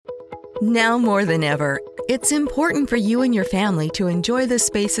Now more than ever, it's important for you and your family to enjoy the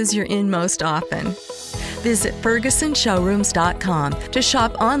spaces you're in most often. Visit FergusonShowrooms.com to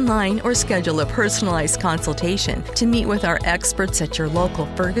shop online or schedule a personalized consultation to meet with our experts at your local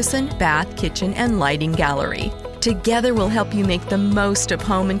Ferguson Bath, Kitchen, and Lighting Gallery. Together, we'll help you make the most of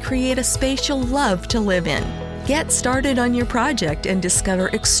home and create a space you'll love to live in. Get started on your project and discover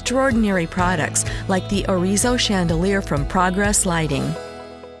extraordinary products like the Orizo chandelier from Progress Lighting.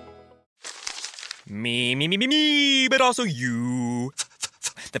 Me, but also you.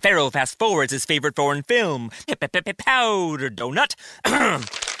 The Pharaoh fast-forwards his favorite foreign film, Powder Donut.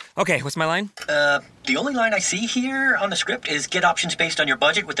 Okay, what's my line? The only line I see here on the script is get options based on your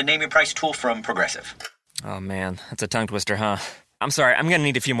budget with the Name Your Price tool from Progressive. Oh, man, that's a tongue twister, huh? I'm sorry, I'm gonna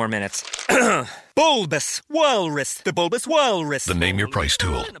need a few more minutes. Bulbous Walrus, the Bulbous Walrus. The Name Your Price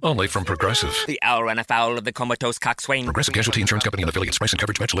tool, only from Progressive. The owl ran afoul of the comatose coxswain. Progressive Casualty Insurance Company and affiliates. Price and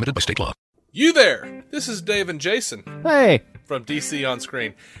coverage match limited by state law. You there! This is Dave and Jason. Hey! From DC On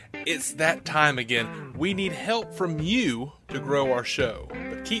Screen. It's that time again. We need help from you to grow our show.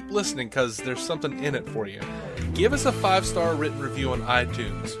 But keep listening because there's something in it for you. Give us a 5-star written review on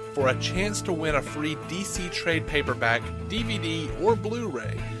iTunes for a chance to win a free DC trade paperback, DVD, or Blu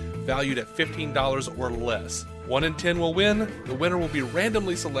Ray valued at $15 or less. 1 in 10 will win. The winner will be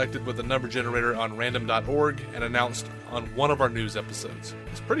randomly selected with a number generator on random.org and announced on one of our news episodes.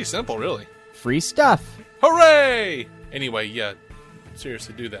 It's pretty simple, really. Free stuff. Hooray! Anyway, yeah,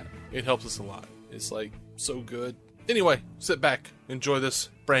 seriously, do that. It helps us a lot. It's, like, so good. Anyway, sit back, enjoy this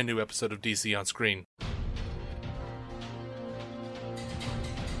brand new episode of DC On Screen.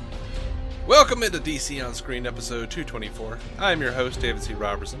 Welcome into DC On Screen, episode 224. I'm your host, David C.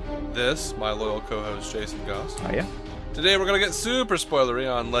 Robertson. This, my loyal co-host, Jason Goss. Oh, yeah? Today we're going to get super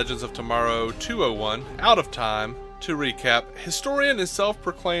spoilery on Legends of Tomorrow 201, Out of Time. To recap, historian and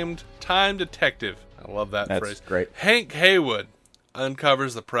self-proclaimed time detective, I love that phrase. That's great. Hank Heywood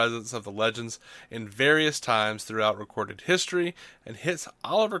uncovers the presence of the legends in various times throughout recorded history and hits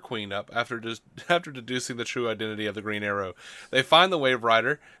Oliver Queen up after deducing the true identity of the Green Arrow. They find the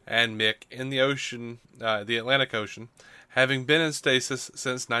Waverider and Mick in the ocean, the Atlantic Ocean, having been in stasis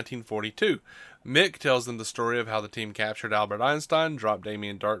since 1942. Mick tells them the story of how the team captured Albert Einstein,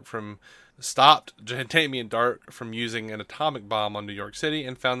 stopped Damien Darhk from using an atomic bomb on New York City,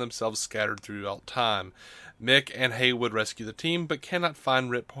 and found themselves scattered throughout time. Mick and Heywood rescue the team, but cannot find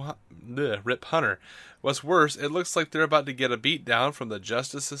Rip Hunter. What's worse, it looks like they're about to get a beat down from the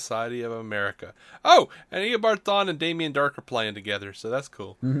Justice Society of America. Oh, and Eobard, Thawne, and Damien Darhk are playing together, so that's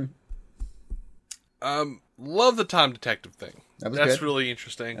cool. Mm-hmm. Love the Time Detective thing. That's good. Really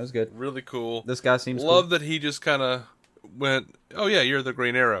interesting. That was good. Really cool. This guy seems Love cool. that he just kind of went, oh yeah, you're the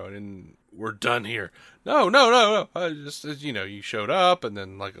Green Arrow, and we're done here. No. I just, you showed up, and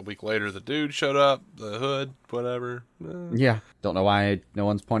then like a week later, the dude showed up, the hood, whatever. Yeah. Don't know why no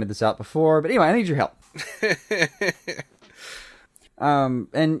one's pointed this out before, but anyway, I need your help.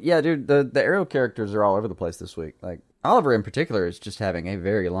 And yeah, dude, the Arrow characters are all over the place this week. Like, Oliver in particular is just having a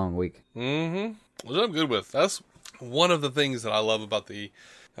very long week. Mm-hmm. Which I'm good with. That's one of the things that I love about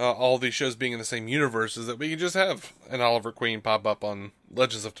all these shows being in the same universe is that we can just have an Oliver Queen pop up on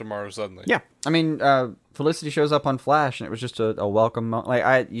Legends of Tomorrow suddenly. Yeah. I mean, Felicity shows up on Flash, and it was just a welcome moment.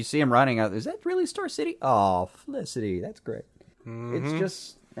 Like, you see him running out. Is that really Star City? Oh, Felicity. That's great. Mm-hmm.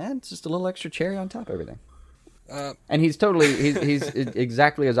 It's just a little extra cherry on top of everything. And he's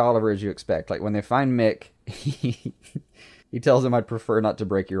exactly as Oliver as you expect. Like, when they find Mick, he tells him, I'd prefer not to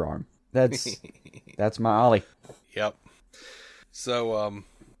break your arm. That's my Ollie. Yep. So,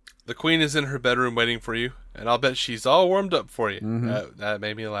 the Queen is in her bedroom waiting for you, and I'll bet she's all warmed up for you. Mm-hmm. That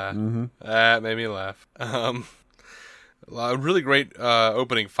made me laugh. Mm-hmm. That made me laugh. A really great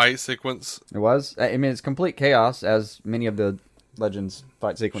opening fight sequence. It was. I mean, it's complete chaos, as many of the Legends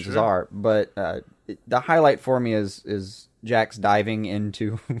fight sequences are, but the highlight for me is Jax diving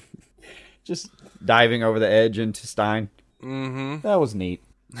into... just diving over the edge into Stein. Mm-hmm. That was neat.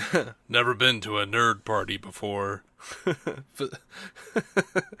 Never been to a nerd party before.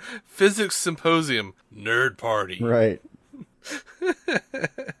 Physics symposium, nerd party. Right.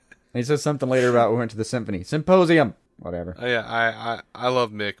 He says something later about we went to the symphony symposium. Whatever. Yeah, I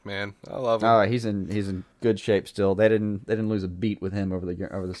love Mick, man. I love him. Oh, he's in good shape still. They didn't lose a beat with him over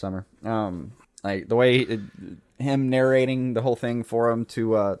the summer. Like the way him narrating the whole thing for him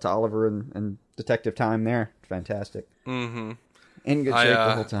to Oliver and Detective Time there, fantastic. Mm-hmm. In good shape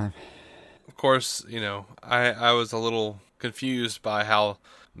the whole time. Of course, I was a little confused by how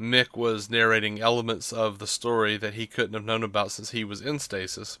Mick was narrating elements of the story that he couldn't have known about since he was in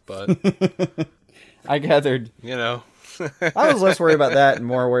stasis, but... I gathered... I was less worried about that and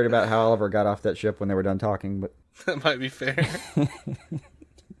more worried about how Oliver got off that ship when they were done talking, but... That might be fair.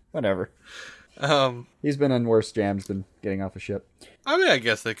 Whatever. He's been in worse jams than getting off a ship. I mean, I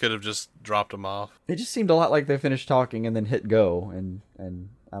guess they could have just dropped him off. It just seemed a lot like they finished talking and then hit go, and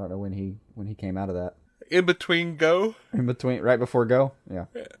I don't know when he came out of that. In between go? Right before go? Yeah.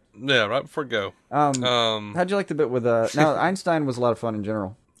 Yeah, right before go. How'd you like the bit with, now, Einstein was a lot of fun in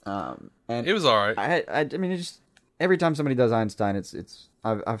general. And it was alright. I mean, it just, every time somebody does Einstein,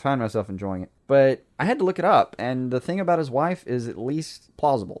 I find myself enjoying it. But I had to look it up, and the thing about his wife is at least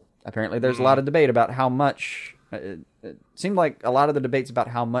plausible. Apparently, there's a lot of debate about how much. It seemed like a lot of the debates about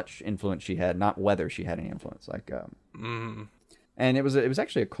how much influence she had, not whether she had any influence. And it was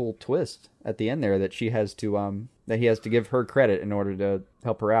actually a cool twist at the end there that he has to give her credit in order to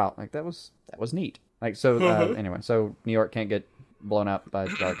help her out. Like that was neat. Like so. Anyway, so New York can't get blown up by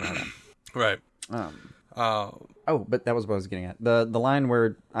Dark and all that. Right. But that was what I was getting at. The line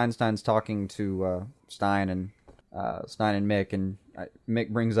where Einstein's talking to Stein and Mick, and Mick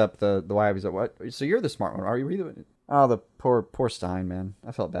brings up the wife. He's like, "What? So you're the smart one? Are you really?" Oh, the poor Stein, man.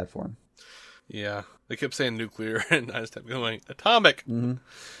 I felt bad for him. Yeah, they kept saying nuclear, and I just kept going atomic. Mm-hmm.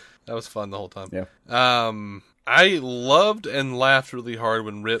 That was fun the whole time. Yeah. I loved and laughed really hard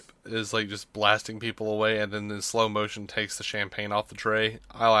when Rip is like just blasting people away, and then in slow motion takes the champagne off the tray.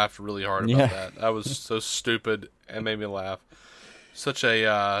 I laughed really hard about that. That was so stupid and made me laugh. Such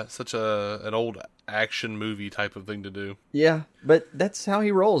an old action movie type of thing to do. Yeah, but that's how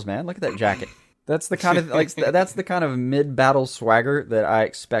he rolls, man. Look at that jacket. That's the kind of that's the kind of mid-battle swagger that I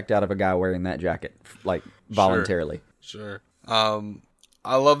expect out of a guy wearing that jacket, like voluntarily. Sure.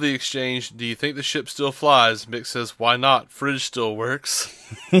 I love the exchange. Do you think the ship still flies? Mick says, "Why not? Fridge still works."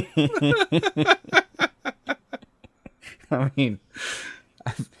 I mean,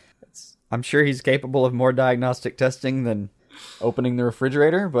 I'm sure he's capable of more diagnostic testing than opening the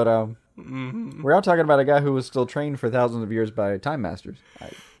refrigerator, but we're all talking about a guy who was still trained for thousands of years by time masters.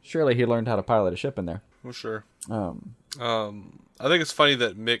 Surely he learned how to pilot a ship in there. Well, sure. I think it's funny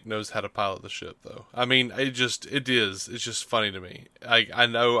that Mick knows how to pilot the ship, though. I mean, it's just funny to me.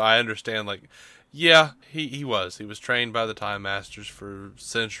 I understand, like, yeah, he was trained by the Time Masters for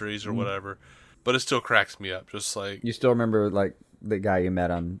centuries or whatever, but it still cracks me up, just like... You still remember, like, the guy you met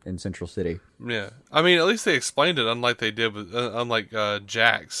in Central City. Yeah. I mean, at least they explained it, unlike they did with,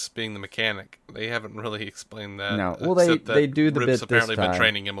 Jax being the mechanic. They haven't really explained that. No, well, they do the Rip's bit this time. apparently been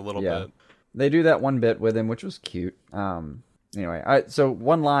training him a little bit. They do that one bit with him, which was cute. Anyway, so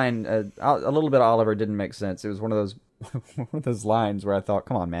one line, a little bit of Oliver didn't make sense. It was one of those lines where I thought,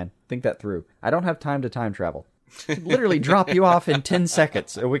 come on, man, think that through. I don't have time to time travel. I could literally drop you off in 10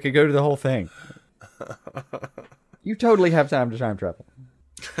 seconds, and we could go to the whole thing. You totally have time to time travel.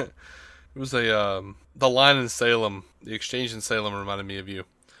 It was the line in Salem, the exchange in Salem reminded me of you.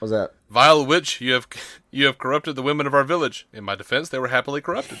 What was that? Vile witch, you have corrupted the women of our village. In my defense, they were happily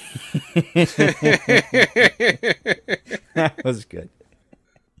corrupted. That was good.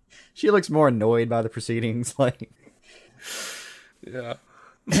 She looks more annoyed by the proceedings, like. Yeah.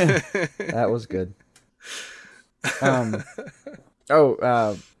 That was good. The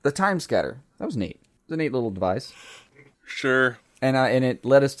time scatter. That was neat. It was a neat little device. Sure. And it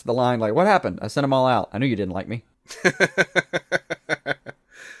led us to the line, like, what happened? I sent them all out. I knew you didn't like me.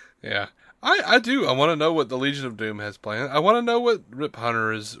 Yeah. I do. I want to know what the Legion of Doom has planned. I want to know what Rip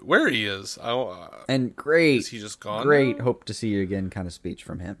Hunter is, where he is. And great. Is he just gone? Great. Now? Hope to see you again kind of speech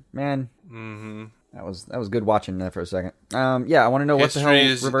from him. Man. Mm-hmm. That was good watching that for a second. I want to know what the hell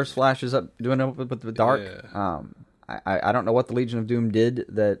Reverse Flash is up doing with the Dark. Yeah. I don't know what the Legion of Doom did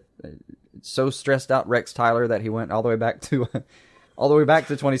that so stressed out Rex Tyler that he went all the way back to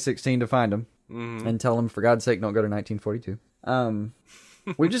 2016 to find him and tell him, for God's sake, don't go to 1942.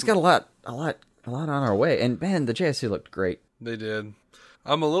 We've just got a lot on our way, and man, the JSC looked great. They did.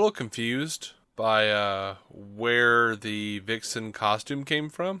 I'm a little confused by where the Vixen costume came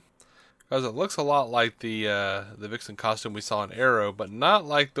from, because it looks a lot like the Vixen costume we saw in Arrow, but not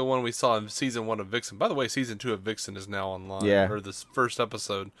like the one we saw in season 1 of Vixen. By the way, season 2 of Vixen is now online, or this first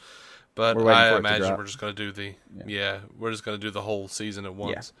episode. But I imagine we're just going to do we're just going to do the whole season at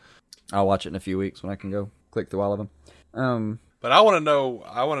once. Yeah. I'll watch it in a few weeks when I can go click through all of them. But I want to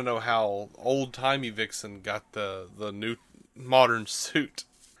know how old timey Vixen got the new modern suit.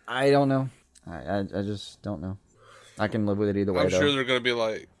 I don't know. I just don't know. I can live with it either way. I'm sure they're going to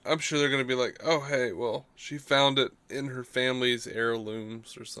be like, oh hey, well, she found it in her family's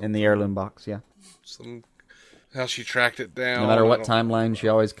heirlooms or something. In the heirloom box, yeah. How she tracked it down. No matter what timeline, she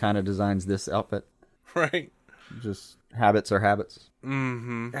always kind of designs this outfit. Right. Just habits are habits.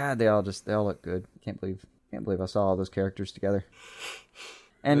 Mm-hmm. God, they all look good. Can't believe Can't believe I saw all those characters together.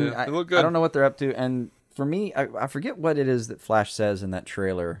 And Yeah, they look good. I don't know what they're up to. And for me, I forget what it is that Flash says in that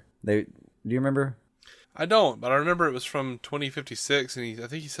trailer. Do you remember? I don't, but I remember it was from 2056, and I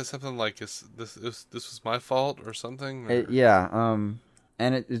think he said something like, "This was my fault" or something. Or...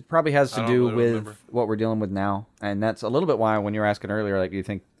 And it probably has to do with what we're dealing with now. And that's a little bit why when you were asking earlier, like, do you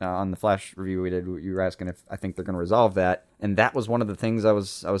think on the Flash review we did, you were asking if I think they're going to resolve that. And that was one of the things I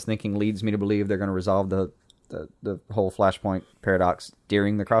was thinking leads me to believe they're going to resolve the whole Flashpoint paradox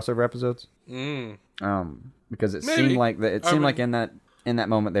during the crossover episodes. Because it seemed like in that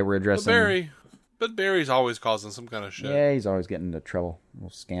moment they were addressing. But Barry's always causing some kind of shit. Yeah, he's always getting into trouble.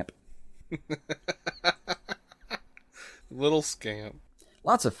 Little scamp. Little scamp.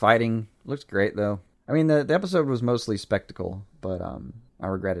 Lots of fighting. Looks great, though. I mean, the episode was mostly spectacle, but I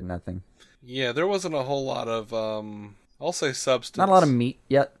regretted nothing. Yeah, there wasn't a whole lot of, I'll say substance. Not a lot of meat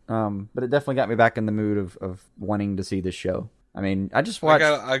yet, but it definitely got me back in the mood of wanting to see this show. I mean, I just watched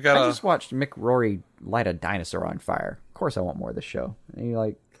Mick Rory light a dinosaur on fire. Of course I want more of this show. And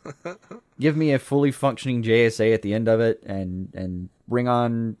you, give me a fully functioning JSA at the end of it and bring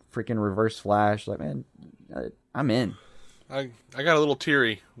on freaking Reverse Flash. Like, man, I'm in. I got a little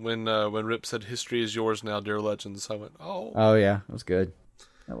teary when Rip said, "History is yours now, dear legends." I went, "Oh." Oh yeah, it was good.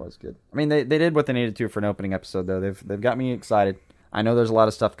 That was good. I mean, they did what they needed to for an opening episode, though. They've got me excited. I know there's a lot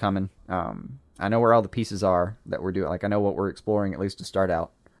of stuff coming. I know where all the pieces are that we're doing. Like, I know what we're exploring, at least to start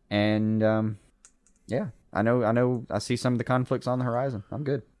out. And yeah, I know. I see some of the conflicts on the horizon. I'm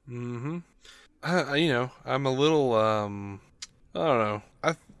good. Mm-hmm. I'm a little. I don't know.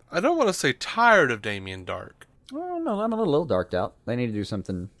 I don't want to say tired of Damien Darhk. Oh, no, I'm a little darked out. They need to do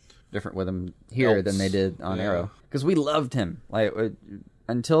something different with him here than they did on Arrow. Because we loved him. Like,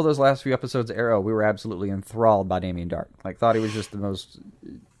 until those last few episodes of Arrow, we were absolutely enthralled by Damien Darhk. Like, thought he was just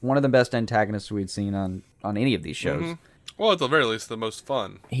one of the best antagonists we'd seen on any of these shows. Mm-hmm. Well, at the very least, the most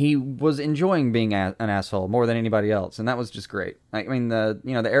fun. He was enjoying being an asshole more than anybody else, and that was just great. I mean, the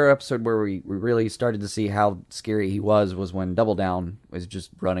Arrow episode where we really started to see how scary he was when Double Down was just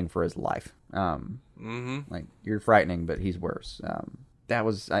running for his life. Like, you're frightening, but he's worse. That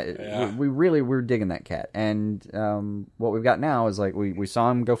was we really were digging that cat, and what we've got now is like we saw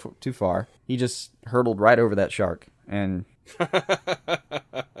him go too far. He just hurtled right over that shark, and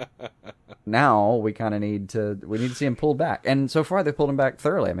now we kind of need to see him pulled back. And so far they pulled him back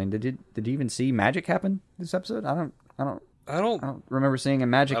thoroughly. I mean, did you even see magic happen this episode? I don't remember seeing a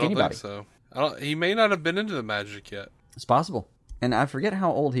magic anybody. Think so. He may not have been into the magic yet. It's possible. And I forget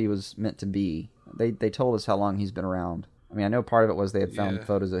how old he was meant to be. They told us how long he's been around. I mean, I know part of it was they had found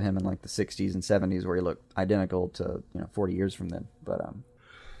photos of him in like the 60s and 70s where he looked identical to 40 years from then. But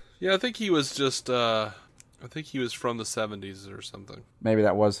yeah, I think he was just I think he was from the 70s or something. Maybe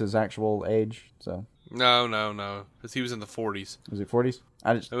that was his actual age. So no, because he was in the 40s. Was it 40s?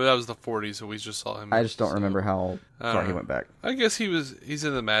 That was the 40s, so we just saw him. I just don't remember how far he went back. I guess he's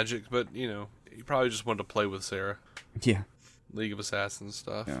in the magic, but he probably just wanted to play with Sarah. Yeah. League of Assassins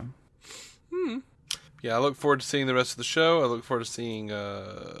stuff. Yeah. Yeah, I look forward to seeing the rest of the show. I look forward to seeing.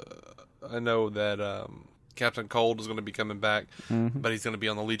 I know that Captain Cold is going to be coming back, but he's going to be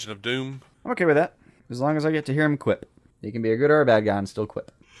on the Legion of Doom. I'm okay with that, as long as I get to hear him quip. He can be a good or a bad guy and still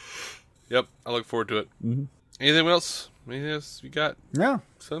quip. Yep, I look forward to it. Mm-hmm. Anything else you got? No.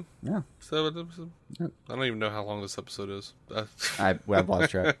 So? No. I don't even know how long this episode is. I've lost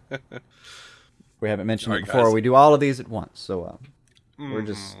track. We haven't mentioned it before. Guys. We do all of these at once, so we're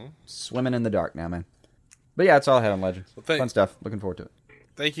just swimming in the dark now, man. But yeah, that's all I had on Legends. Well, fun stuff. Looking forward to it.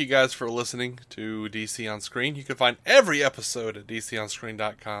 Thank you guys for listening to DC On Screen. You can find every episode at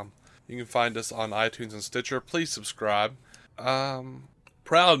dconscreen.com. You can find us on iTunes and Stitcher. Please subscribe.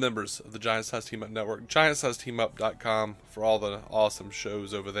 Proud members of the Giant Size Team Up Network. GiantSizeTeamUp.com for all the awesome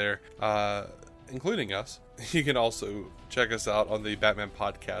shows over there, including us. You can also check us out on the Batman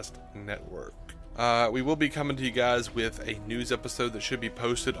Podcast Network. We will be coming to you guys with a news episode that should be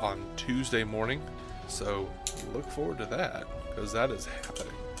posted on Tuesday morning. So look forward to that, because that is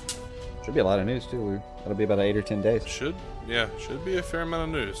happening. Should be a lot of news, too. That'll be about 8 or 10 days. Should be a fair amount of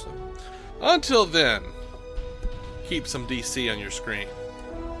news. So, until then, keep some DC on your screen.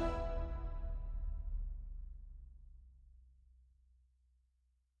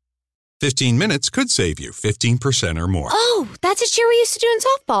 "15 minutes could save you 15% or more." Oh, that's a cheer we used to do in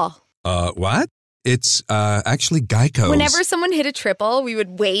softball. What? It's actually Geico. Whenever someone hit a triple, we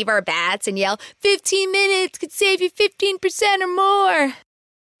would wave our bats and yell, 15 minutes could save you 15% or more.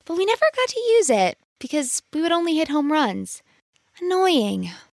 But we never got to use it because we would only hit home runs. Annoying.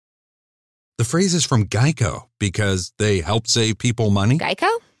 The phrase is from Geico because they help save people money. Geico?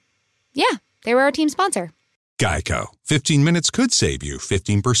 Yeah, they were our team sponsor. Geico. 15 minutes could save you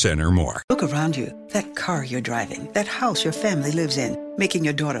 15% or more. Look around you. That car you're driving, that house your family lives in, making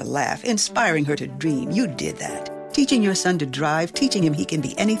your daughter laugh, inspiring her to dream. You did that. Teaching your son to drive, teaching him he can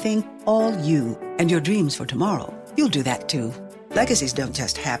be anything, all you. And your dreams for tomorrow, you'll do that too. Legacies don't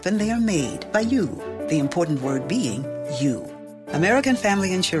just happen, they are made by you. The important word being you. American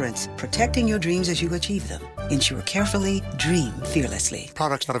Family Insurance, protecting your dreams as you achieve them. Insure carefully, dream fearlessly.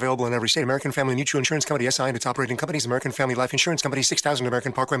 Products not available in every state. American Family Mutual Insurance Company, SI, and its operating companies, American Family Life Insurance Company, 6000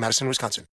 American Parkway, Madison, Wisconsin.